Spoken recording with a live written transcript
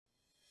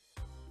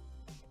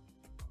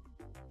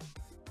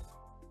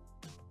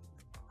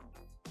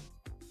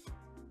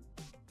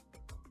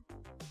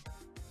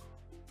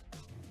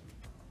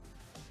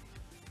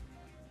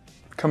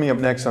Coming up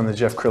next on the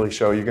Jeff Crilley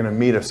Show, you're going to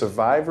meet a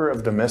survivor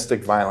of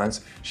domestic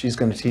violence. She's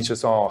going to teach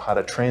us all how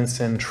to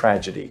transcend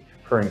tragedy.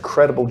 Her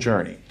incredible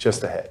journey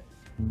just ahead.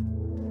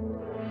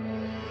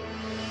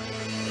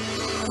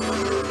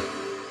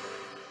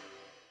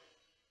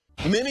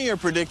 Many are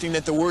predicting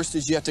that the worst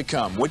is yet to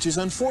come, which is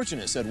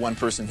unfortunate, said one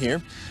person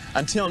here.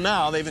 Until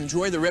now, they've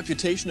enjoyed the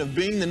reputation of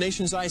being the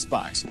nation's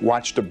icebox.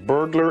 Watched a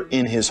burglar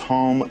in his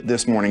home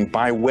this morning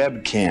by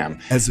webcam.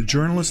 As a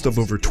journalist of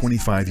over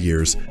 25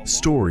 years,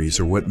 stories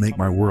are what make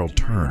my world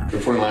turn.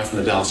 Reporting live from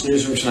the Dallas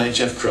newsroom tonight,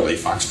 Jeff Crilley,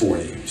 Fox 4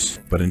 News.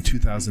 But in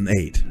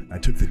 2008, I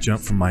took the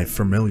jump from my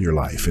familiar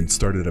life and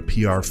started a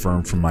PR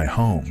firm from my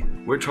home.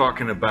 We're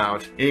talking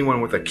about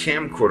anyone with a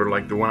camcorder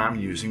like the one I'm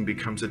using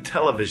becomes a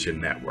television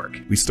network.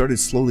 We started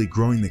slowly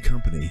growing the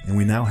company, and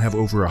we now have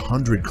over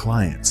 100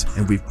 clients,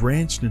 and we've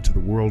branched into the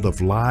world of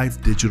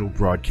live digital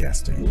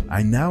broadcasting.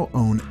 I now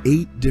own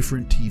 8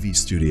 different TV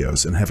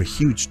studios and have a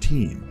huge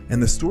team,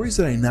 and the stories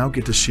that I now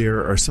get to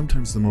share are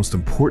sometimes the most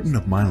important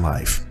of my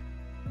life.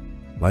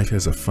 Life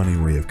has a funny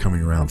way of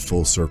coming around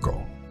full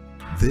circle.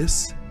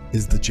 This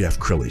is the Jeff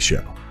Crilley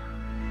Show.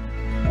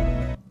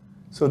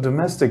 So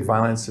domestic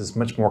violence is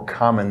much more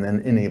common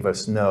than any of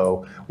us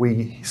know.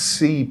 We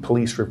see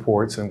police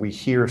reports and we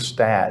hear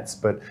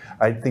stats, but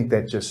I think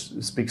that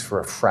just speaks for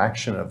a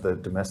fraction of the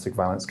domestic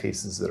violence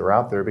cases that are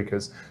out there,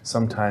 because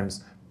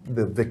sometimes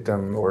the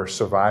victim or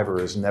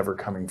survivor is never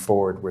coming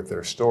forward with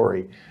their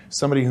story.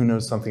 Somebody who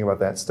knows something about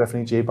that,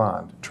 Stephanie J.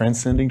 Bond,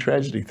 Transcending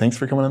Tragedy. Thanks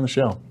for coming on the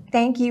show.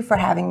 Thank you for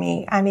having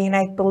me. I mean,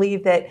 I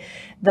believe that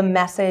the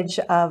message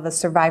of a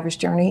survivor's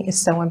journey is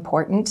so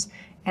important.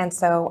 And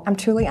so I'm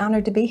truly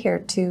honored to be here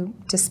to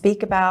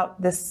speak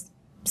about this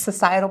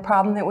societal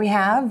problem that we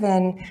have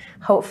and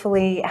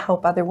hopefully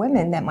help other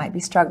women that might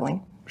be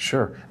struggling.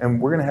 Sure, and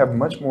we're going to have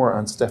much more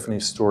on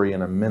Stephanie's story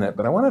in a minute,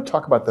 but I want to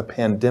talk about the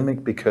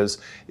pandemic, because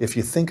if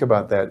you think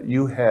about that,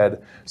 you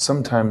had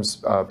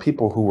sometimes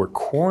people who were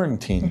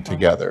quarantined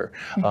together.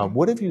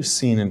 What have you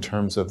seen in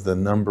terms of the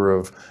number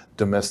of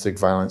domestic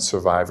violence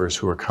survivors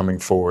who are coming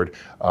forward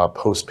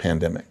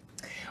post-pandemic?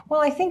 Well,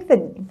 I think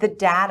the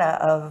data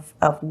of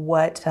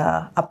what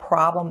a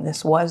problem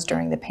this was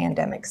during the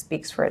pandemic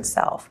speaks for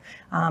itself.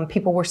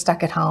 People were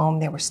stuck at home.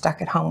 They were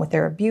stuck at home with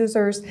their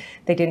abusers.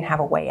 They didn't have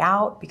a way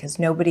out because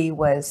nobody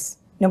was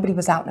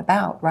out and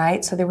about,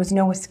 right? So there was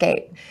no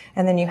escape.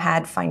 And then you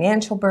had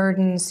financial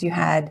burdens. You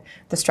had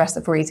the stress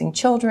of raising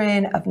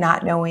children, of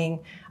not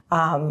knowing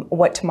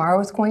what tomorrow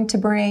is going to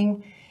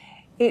bring.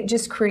 It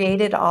just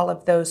created all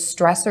of those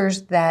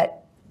stressors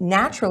that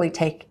naturally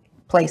take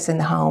place in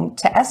the home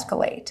to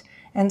escalate.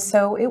 And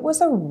so it was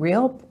a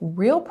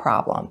real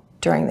problem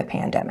during the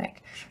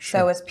pandemic. Sure.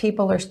 So as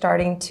people are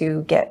starting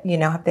to get, you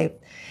know,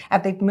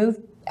 as they've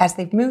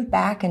moved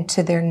back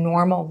into their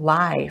normal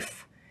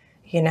life,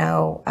 you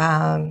know,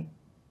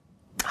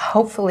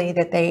 hopefully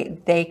that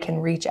they can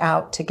reach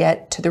out to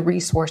get to the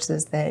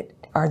resources that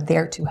are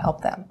there to help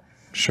them.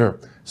 Sure.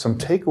 Some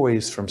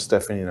takeaways from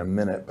Stephanie in a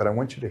minute, but I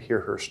want you to hear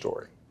her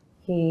story.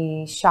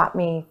 He shot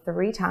me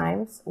 3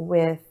 times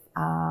with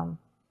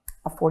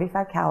a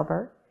 .45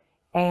 caliber,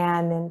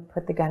 and then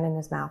put the gun in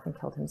his mouth and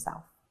killed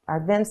himself. Our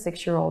then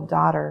 6-year-old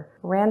daughter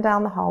ran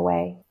down the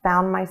hallway,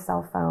 found my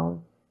cell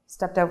phone,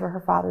 stepped over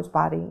her father's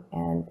body,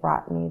 and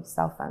brought me the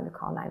cell phone to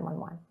call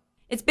 911.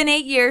 It's been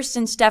 8 years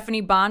since Stephanie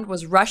Bond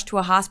was rushed to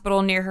a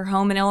hospital near her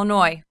home in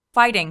Illinois,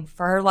 fighting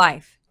for her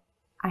life.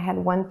 I had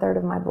 1/3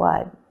 of my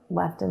blood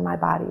left in my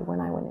body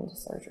when I went into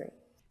surgery.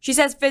 She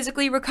says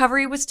physically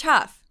recovery was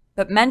tough,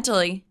 but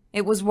mentally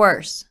it was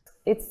worse.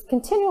 It's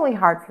continually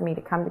hard for me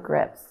to come to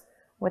grips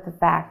with the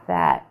fact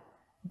that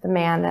the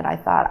man that I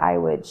thought I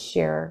would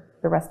share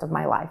the rest of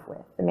my life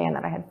with, the man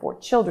that I had 4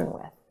 children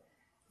with,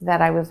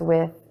 that I was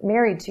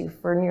married to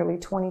for nearly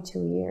 22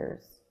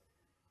 years,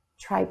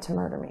 tried to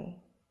murder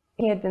me.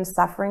 He had been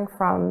suffering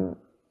from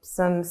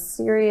some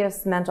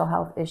serious mental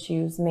health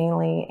issues,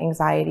 mainly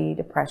anxiety,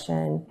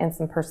 depression, and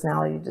some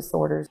personality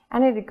disorders.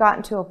 And it had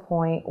gotten to a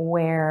point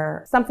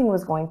where something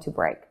was going to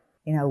break.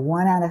 You know,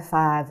 1 out of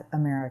 5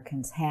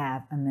 Americans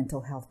have a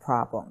mental health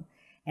problem.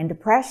 And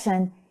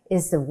depression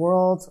is the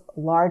world's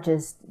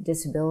largest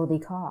disability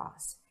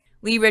cause.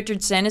 Lee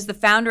Richardson is the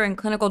founder and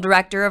clinical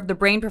director of the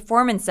Brain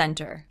Performance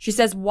Center. She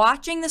says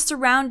watching the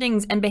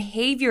surroundings and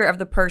behavior of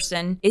the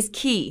person is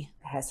key.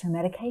 Has her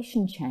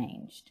medication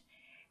changed?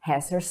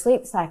 Has their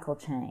sleep cycle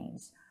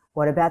changed?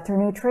 What about their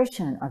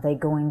nutrition? Are they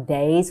going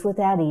days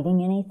without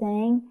eating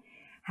anything?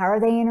 How are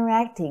they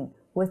interacting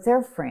with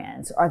their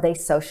friends? Are they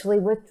socially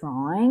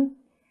withdrawing?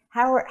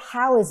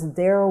 How is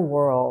their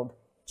world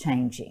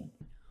changing?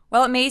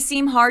 While it may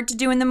seem hard to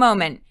do in the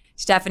moment,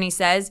 Stephanie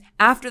says,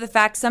 after the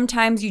fact,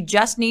 sometimes you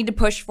just need to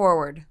push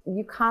forward.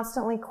 You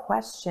constantly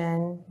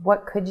question,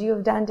 what could you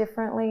have done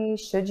differently?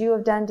 Should you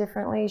have done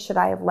differently? Should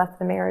I have left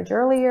the marriage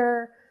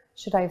earlier?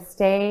 Should I have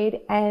stayed?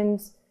 And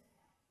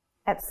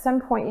at some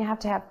point you have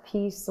to have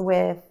peace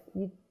with,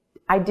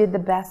 I did the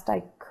best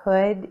I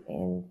could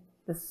in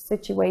the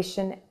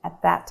situation at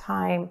that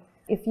time.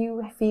 If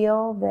you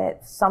feel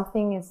that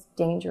something is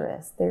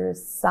dangerous,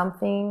 there's some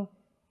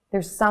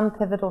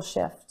pivotal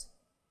shift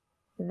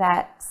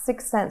that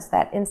sixth sense,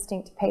 that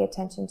instinct to pay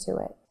attention to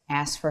it.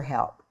 Ask for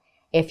help.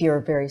 If you're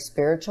a very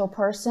spiritual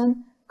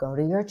person, go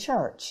to your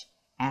church.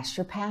 Ask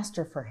your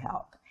pastor for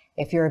help.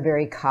 If you're a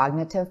very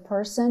cognitive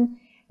person,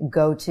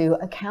 go to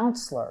a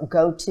counselor.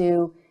 Go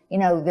to,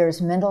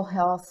 there's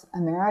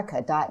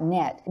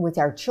mentalhealthamerica.net. With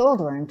our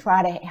children,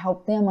 try to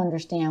help them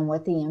understand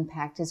what the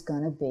impact is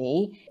going to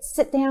be.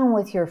 Sit down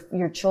with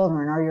your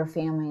children or your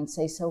family and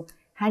say, so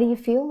how do you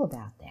feel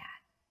about that?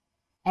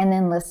 And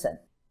then listen.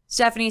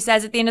 Stephanie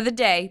says at the end of the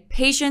day,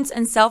 patience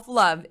and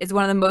self-love is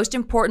one of the most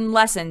important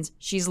lessons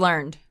she's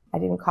learned. I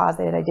didn't cause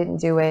it. I didn't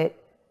do it.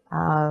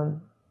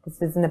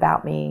 This isn't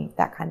about me,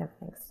 that kind of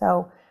thing.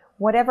 So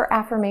whatever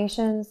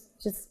affirmations,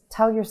 just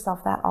tell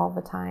yourself that all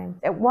the time.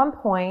 At one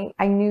point,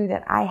 I knew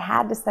that I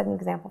had to set an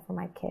example for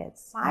my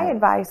kids. My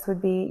advice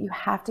would be, you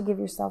have to give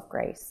yourself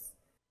grace.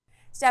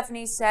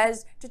 Stephanie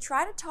says to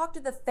try to talk to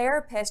the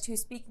therapist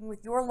who's speaking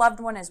with your loved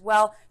one as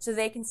well, so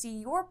they can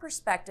see your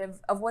perspective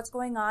of what's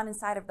going on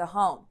inside of the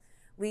home.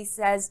 Lee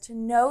says to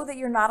know that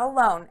you're not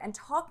alone and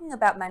talking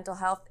about mental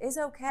health is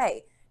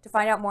okay. To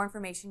find out more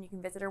information, you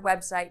can visit her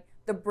website,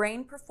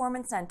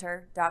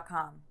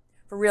 thebrainperformancecenter.com.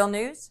 For Real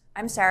News,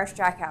 I'm Sarah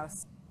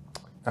Strackhouse.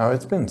 Now,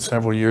 it's been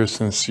several years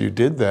since you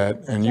did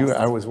that, and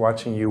I was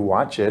watching you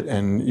watch it,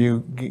 and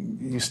you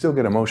still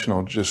get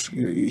emotional just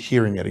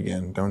hearing it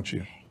again, don't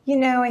you?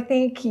 I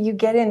think you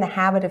get in the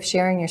habit of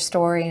sharing your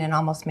story in an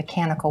almost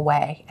mechanical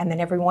way, and then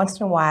every once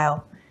in a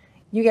while,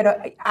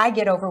 I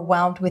get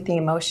overwhelmed with the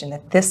emotion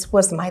that this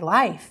was my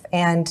life,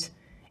 and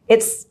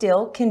it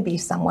still can be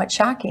somewhat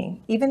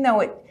shocking. Even though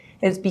it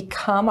has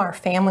become our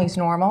family's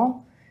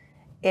normal,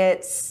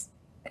 there's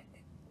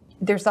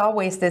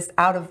always this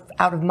out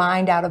of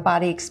mind, out of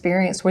body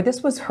experience where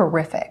this was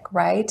horrific,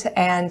 right?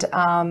 And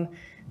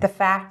the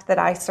fact that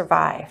I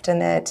survived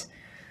and that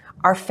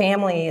our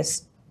family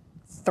is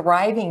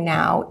thriving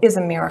now is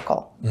a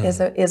miracle,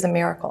 is a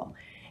miracle.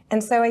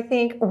 And so I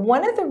think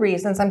one of the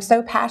reasons I'm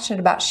so passionate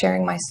about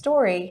sharing my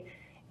story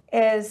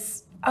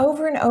is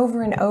over and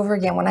over and over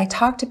again, when I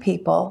talk to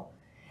people,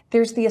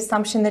 there's the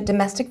assumption that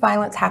domestic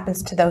violence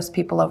happens to those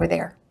people over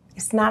there.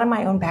 It's not in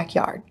my own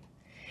backyard.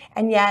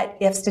 And yet,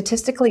 if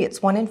statistically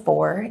it's 1 in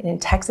 4, and in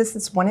Texas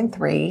it's 1 in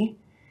 3,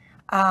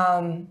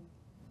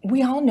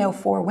 we all know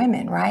 4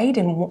 women, right?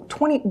 And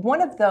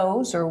 21 of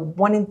those, or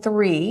 1 in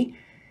 3,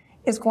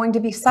 is going to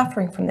be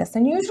suffering from this,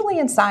 and usually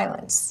in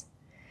silence.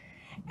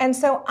 And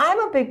so I'm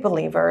a big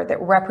believer that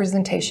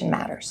representation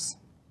matters.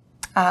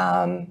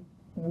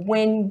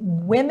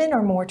 When women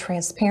are more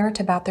transparent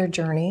about their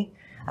journey,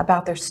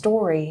 about their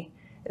story,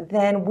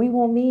 then we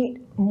will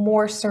meet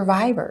more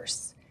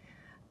survivors.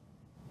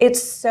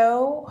 It's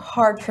so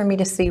hard for me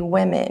to see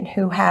women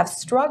who have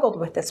struggled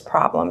with this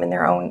problem in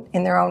their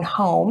own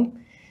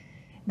home.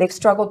 They've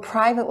struggled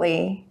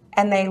privately,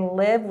 and they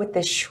live with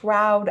this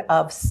shroud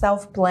of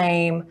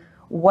self-blame.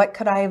 What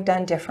could I have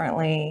done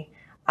differently?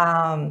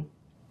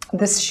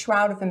 This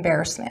shroud of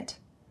embarrassment.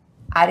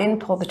 I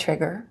didn't pull the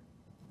trigger.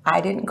 I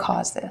didn't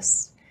cause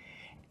this.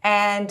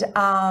 And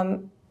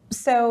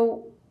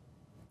so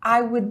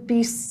I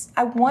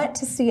want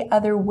to see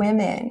other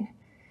women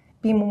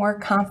be more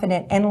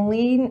confident and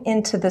lean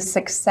into the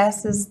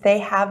successes they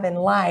have in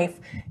life,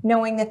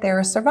 knowing that they're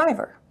a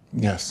survivor.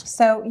 Yes.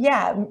 So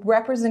yeah,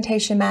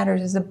 representation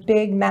matters is a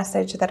big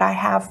message that I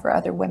have for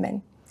other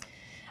women.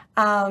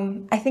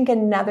 I think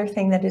another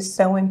thing that is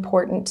so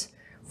important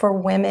for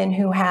women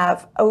who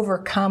have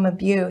overcome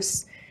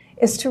abuse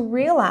is to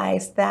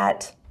realize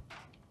that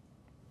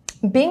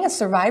being a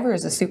survivor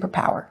is a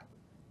superpower.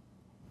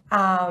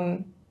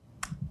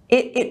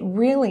 It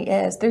really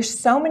is. There's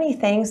so many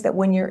things that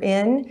when you're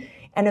in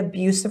an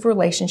abusive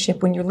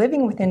relationship, when you're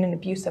living within an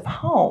abusive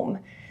home,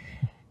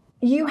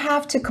 you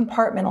have to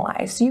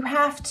compartmentalize.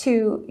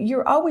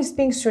 You're always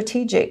being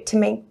strategic to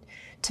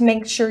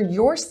make sure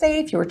you're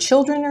safe, your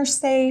children are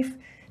safe,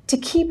 to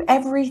keep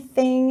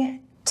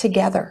everything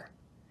together.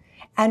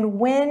 And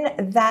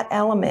when that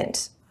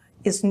element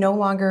is no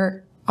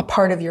longer a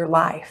part of your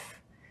life,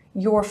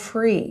 you're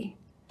free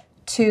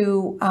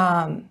to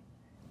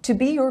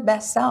be your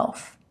best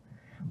self.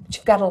 But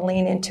you've got to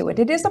lean into it.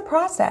 It is a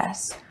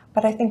process,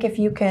 but I think if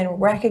you can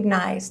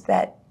recognize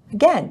that,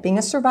 again, being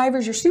a survivor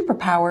is your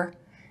superpower,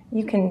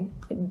 you can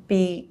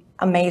be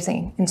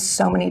amazing in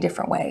so many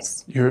different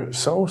ways. You're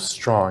so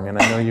strong, and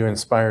I know you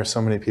inspire so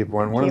many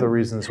people. And one of the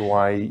reasons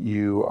why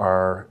you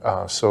are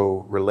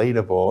so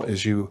relatable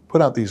is you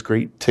put out these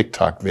great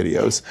TikTok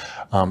videos.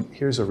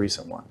 Here's a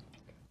recent one.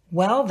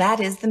 Well, that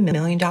is the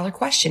million-dollar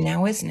question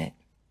now, isn't it?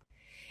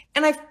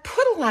 And I've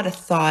put a lot of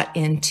thought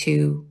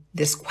into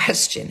this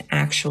question,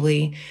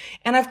 actually,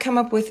 and I've come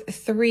up with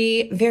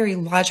 3 very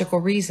logical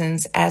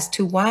reasons as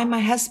to why my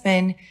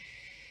husband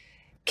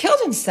killed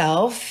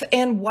himself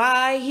and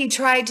why he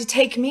tried to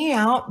take me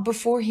out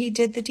before he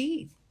did the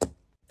deed.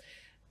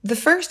 The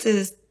first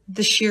is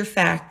the sheer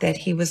fact that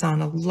he was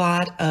on a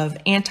lot of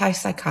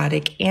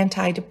antipsychotic,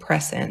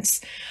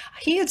 antidepressants.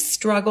 He had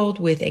struggled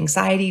with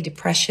anxiety,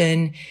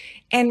 depression,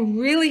 and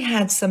really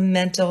had some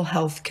mental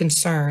health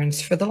concerns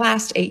for the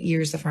last 8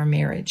 years of our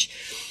marriage.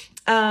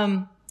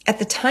 At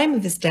the time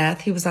of his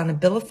death, he was on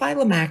Abilify,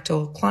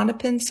 Lamictal,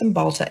 Klonopin,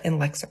 Cymbalta, and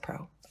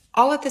Lexapro,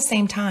 all at the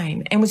same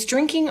time, and was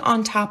drinking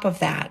on top of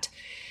that.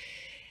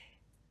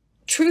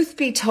 Truth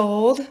be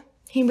told,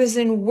 he was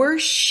in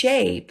worse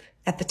shape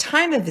at the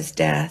time of his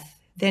death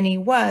than he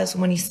was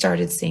when he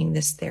started seeing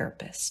this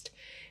therapist,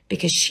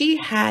 because she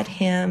had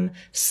him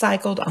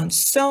cycled on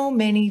so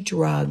many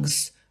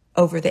drugs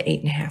over the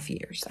 8.5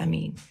 years. I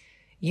mean,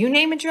 you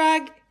name a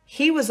drug,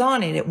 he was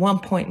on it at one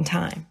point in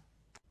time.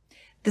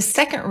 The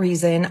second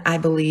reason, I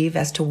believe,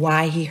 as to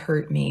why he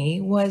hurt me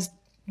was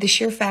the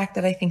sheer fact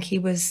that I think he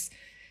was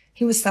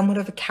somewhat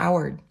of a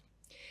coward.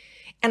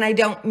 And I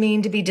don't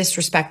mean to be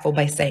disrespectful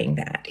by saying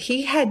that.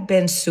 He had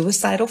been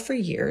suicidal for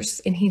years,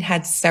 and he'd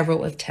had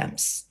several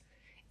attempts,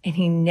 and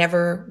he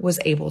never was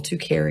able to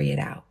carry it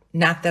out.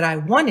 Not that I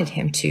wanted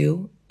him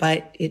to,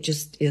 but it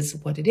just is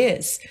what it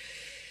is.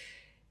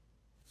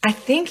 I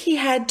think he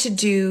had to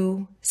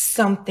do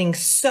something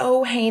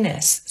so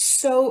heinous,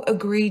 so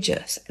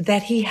egregious,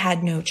 that he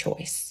had no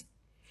choice.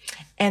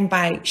 And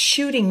by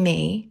shooting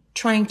me,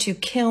 trying to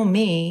kill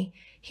me,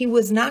 he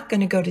was not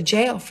going to go to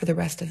jail for the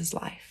rest of his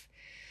life.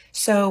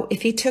 So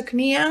if he took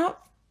me out,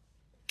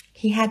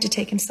 he had to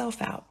take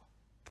himself out.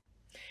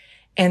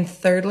 And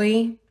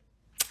thirdly,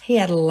 he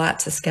had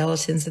lots of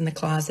skeletons in the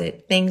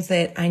closet, things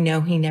that I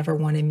know he never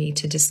wanted me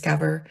to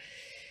discover,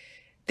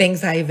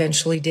 things I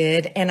eventually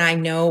did. And I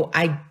know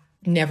I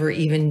never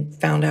even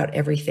found out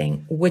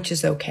everything, which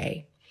is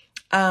okay.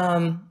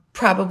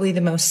 Probably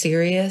the most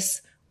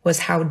serious was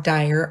how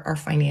dire our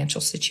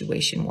financial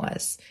situation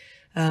was.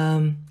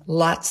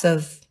 Lots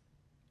of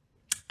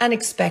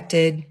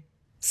unexpected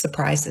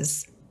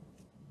surprises.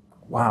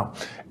 Wow.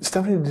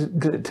 Stephanie,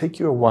 did it take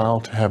you a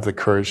while to have the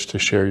courage to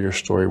share your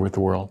story with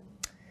the world?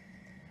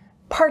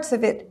 Parts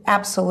of it,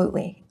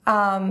 absolutely.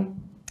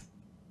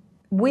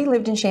 We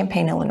lived in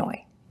Champaign,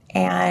 Illinois,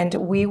 and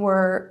we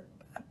were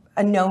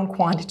a known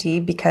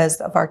quantity because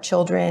of our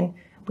children.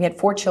 We had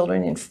 4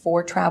 children in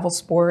 4 travel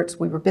sports.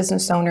 We were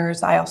business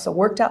owners. I also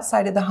worked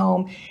outside of the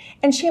home.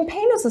 And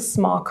Champaign is a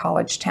small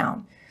college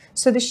town.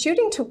 So the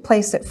shooting took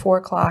place at 4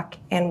 o'clock,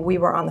 and we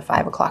were on the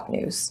 5 o'clock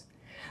news.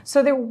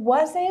 So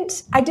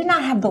I did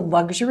not have the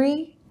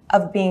luxury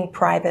of being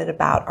private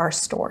about our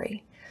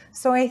story.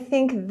 So I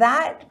think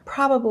that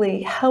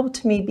probably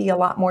helped me be a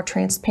lot more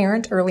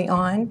transparent early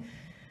on.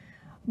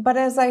 But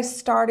as I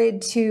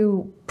started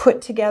to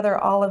put together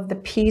all of the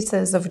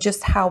pieces of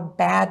just how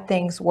bad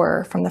things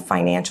were, from the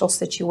financial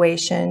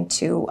situation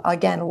to,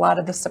 again, a lot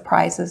of the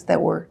surprises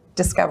that were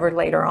discovered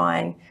later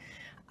on,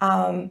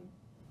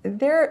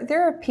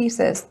 there are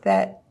pieces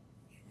that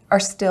are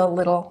still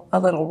a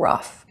little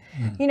rough.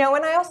 You know,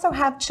 and I also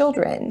have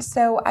children,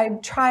 so I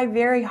try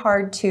very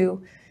hard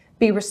to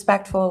be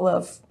respectful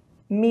of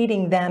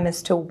meeting them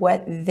as to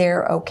what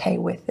they're okay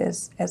with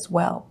as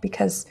well.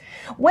 Because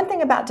one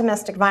thing about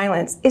domestic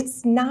violence,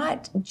 it's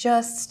not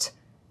just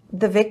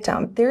the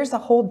victim. There's a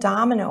whole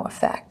domino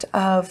effect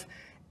of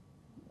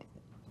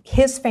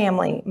his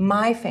family,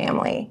 my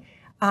family.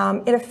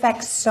 It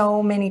affects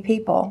so many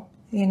people,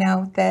 you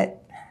know,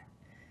 that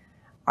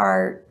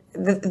are,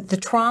 the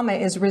trauma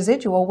is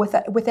residual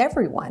with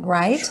everyone,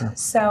 right? Sure.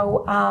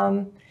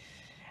 So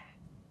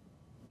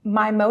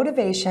my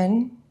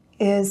motivation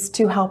is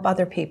to help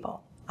other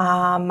people.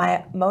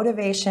 My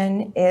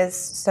motivation is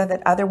so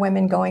that other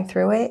women going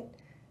through it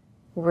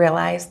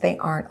realize they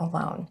aren't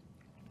alone.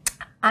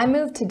 I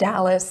moved to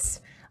Dallas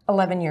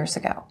 11 years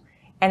ago,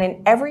 and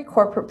in every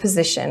corporate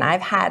position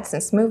I've had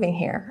since moving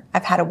here,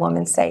 I've had a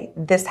woman say,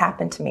 "This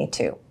happened to me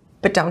too,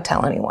 but don't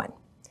tell anyone."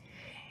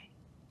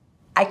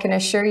 I can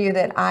assure you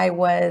that I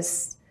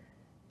was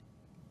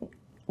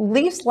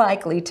least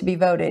likely to be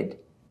voted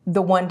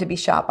the one to be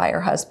shot by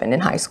her husband in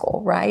high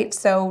school, right?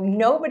 So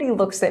nobody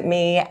looks at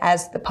me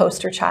as the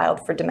poster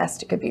child for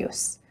domestic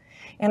abuse.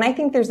 And I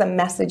think there's a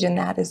message in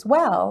that as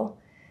well,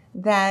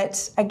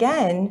 that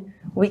again,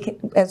 we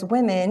can, as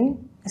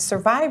women, as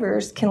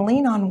survivors, can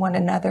lean on one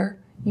another.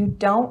 You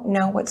don't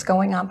know what's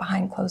going on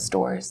behind closed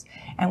doors,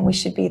 and we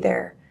should be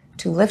there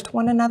to lift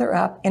one another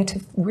up and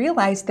to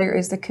realize there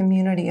is a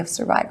community of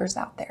survivors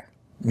out there.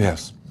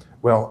 Yes.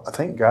 Well,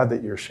 thank God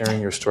that you're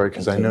sharing your story,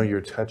 because I know you're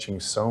touching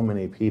so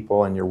many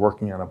people and you're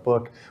working on a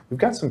book. We've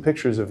got some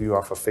pictures of you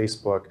off of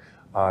Facebook.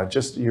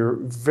 You're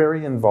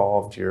very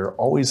involved. You're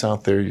always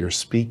out there. You're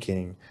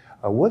speaking.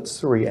 What's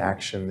the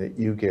reaction that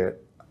you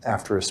get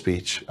after a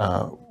speech?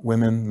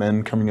 Women,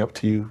 men coming up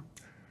to you?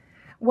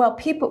 Well,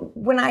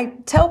 when I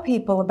tell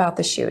people about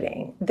the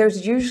shooting,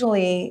 there's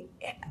usually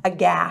a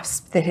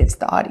gasp that hits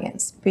the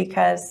audience,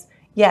 because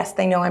yes,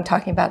 they know I'm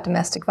talking about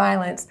domestic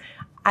violence.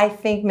 I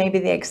think maybe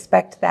they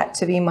expect that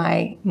to be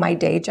my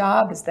day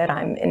job, is that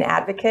I'm an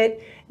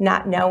advocate,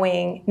 not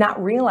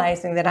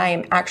realizing that I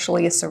am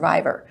actually a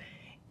survivor.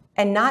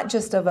 And not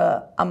just of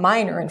a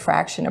minor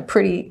infraction, a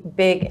pretty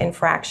big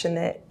infraction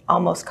that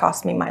almost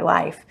cost me my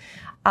life.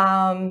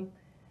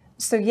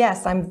 So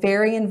yes, I'm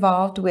very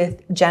involved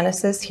with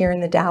Genesis here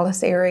in the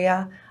Dallas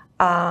area.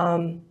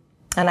 And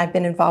I've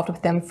been involved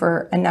with them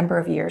for a number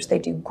of years. They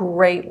do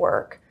great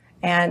work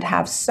and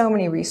have so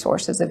many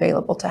resources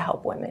available to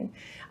help women.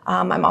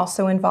 I'm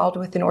also involved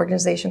with an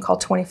organization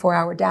called 24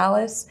 Hour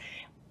Dallas.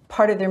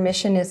 Part of their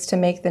mission is to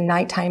make the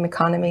nighttime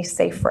economy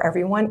safe for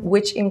everyone,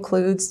 which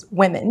includes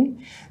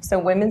women. So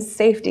women's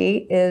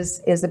safety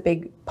is a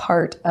big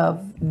part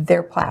of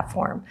their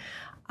platform.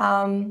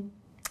 Back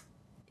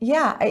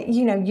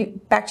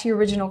to your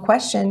original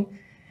question,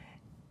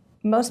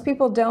 most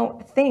people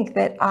don't think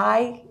that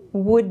I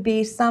would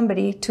be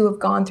somebody to have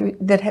gone through,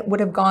 that would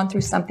have gone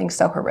through something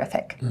so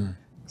horrific.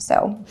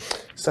 So,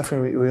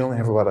 Stephanie, we only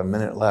have about a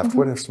minute left.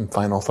 What are some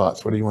final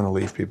thoughts? What do you want to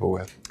leave people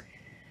with?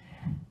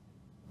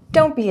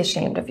 Don't be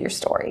ashamed of your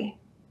story.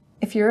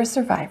 If you're a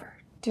survivor,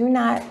 do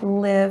not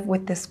live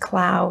with this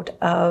cloud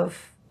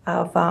of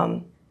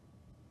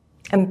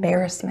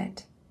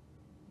embarrassment.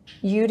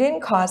 You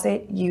didn't cause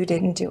it, you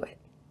didn't do it.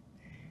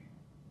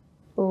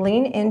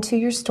 Lean into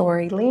your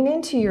story, lean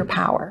into your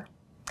power.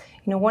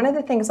 You know, one of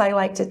the things I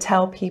like to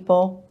tell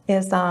people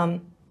is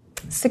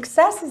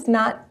success is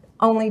not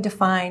only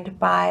defined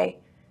by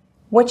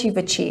what you've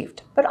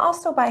achieved, but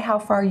also by how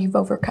far you've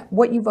overcome,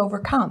 what you've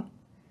overcome.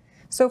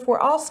 So if we're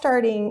all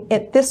starting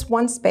at this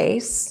one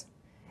space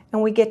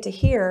and we get to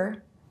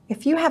here,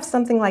 if you have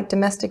something like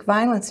domestic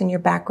violence in your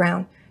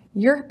background,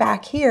 you're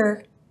back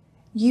here,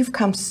 you've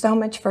come so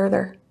much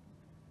further.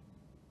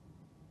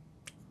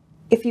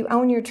 If you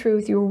own your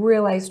truth, you'll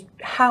realize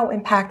how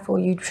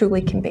impactful you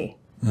truly can be.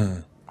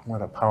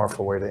 What a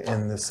powerful way to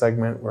end this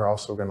segment. We're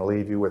also going to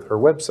leave you with her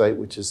website,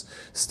 which is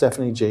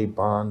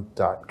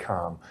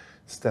stephaniejbond.com.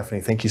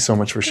 Stephanie, thank you so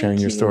much for sharing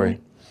your story.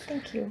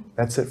 Thank you.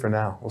 That's it for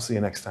now. We'll see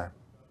you next time.